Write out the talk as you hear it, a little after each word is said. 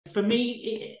for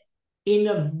me, in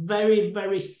a very,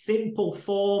 very simple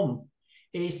form,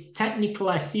 is technical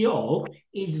SEO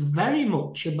is very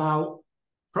much about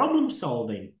problem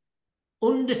solving,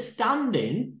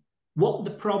 understanding what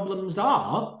the problems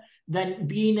are, then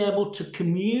being able to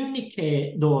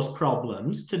communicate those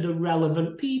problems to the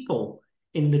relevant people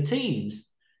in the teams,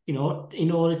 in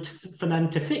order for them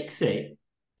to fix it,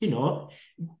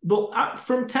 But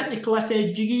from technical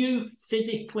SEO, do you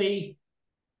physically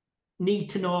need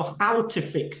to know how to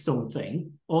fix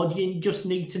something, or do you just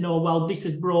need to know, well, this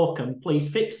is broken, please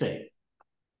fix it?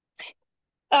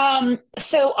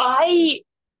 So I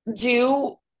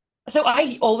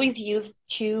always use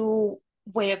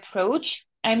two-way approach.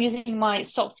 I'm using my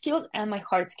soft skills and my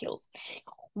hard skills.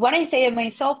 When I say my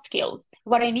soft skills,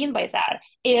 what I mean by that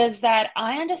is that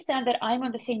I understand that I'm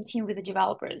on the same team with the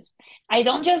developers. I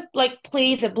don't just like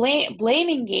play the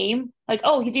blaming game, like,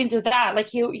 oh, you didn't do that,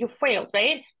 like you failed,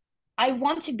 right? I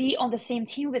want to be on the same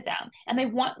team with them.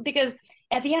 And because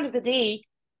at the end of the day,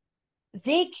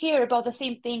 they care about the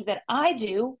same thing that I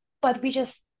do, but we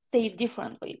just say it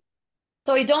differently.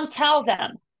 So I don't tell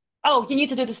them, oh, you need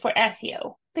to do this for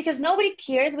SEO, because nobody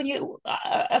cares when you,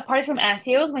 apart from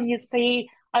SEOs, when you say,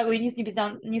 oh, it needs to be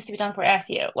done for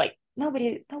SEO. Like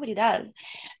nobody does.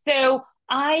 So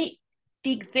I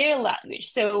speak their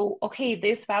language. So, okay,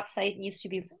 this website needs to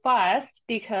be fast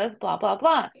because blah, blah,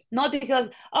 blah. Not because,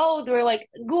 oh, they're like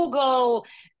Google.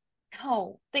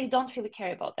 No, they don't really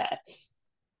care about that.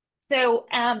 So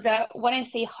when I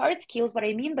say hard skills, what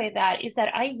I mean by that is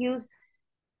that I use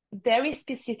very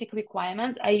specific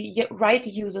requirements. I write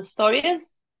user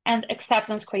stories and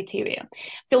acceptance criteria.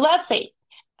 So let's say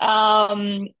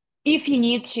if you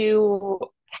need to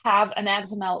have an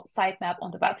XML sitemap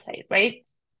on the website, right?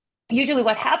 Usually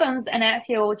what happens, an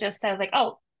SEO just says like,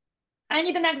 oh, I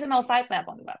need an XML sitemap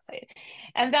on the website.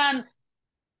 And then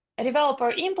a developer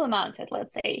implements it,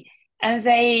 let's say, and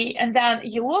then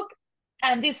you look,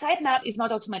 and this sitemap is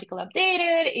not automatically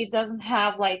updated. It doesn't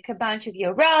have like a bunch of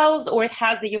URLs, or it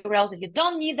has the URLs that you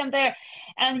don't need them there.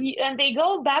 And they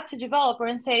go back to developer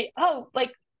and say, oh,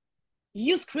 like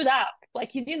you screwed up,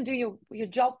 like you didn't do your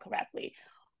job correctly.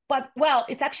 But well,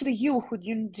 it's actually you who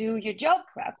didn't do your job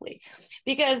correctly,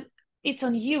 because it's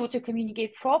on you to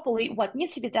communicate properly what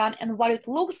needs to be done and what it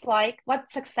looks like,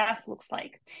 what success looks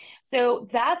like. So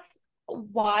that's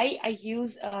why I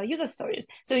use user stories.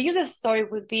 So user story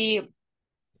would be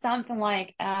something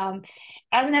like, as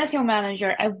an SEO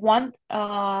manager, I want the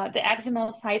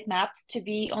XML sitemap to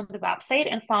be on the website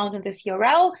and found in this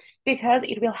URL, because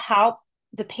it will help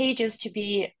the pages to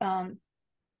be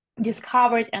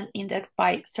discovered and indexed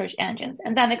by search engines.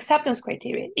 And then acceptance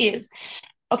criteria is,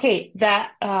 okay, the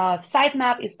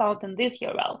sitemap is found in this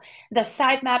URL. The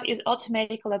sitemap is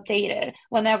automatically updated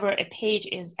whenever a page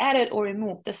is added or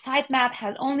removed. The sitemap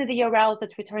has only the URLs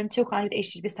that return 200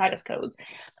 HTTP status codes.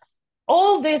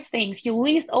 All these things, you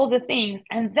list all the things,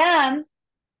 and then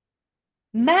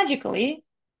magically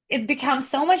it becomes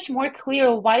so much more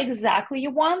clear what exactly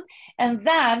you want. And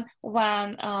then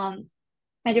when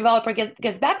a developer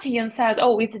gets back to you and says,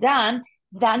 oh, it's done,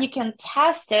 then you can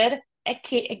test it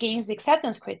against the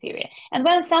acceptance criteria. And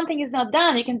when something is not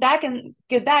done, you can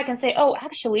get back and say, oh,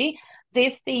 actually,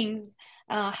 these things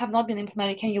have not been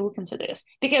implemented. Can you look into this?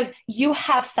 Because you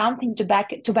have something to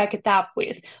back it up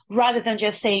with, rather than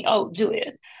just saying, oh, do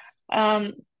it.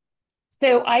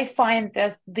 So I find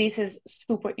that this is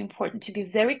super important, to be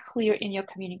very clear in your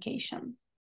communication.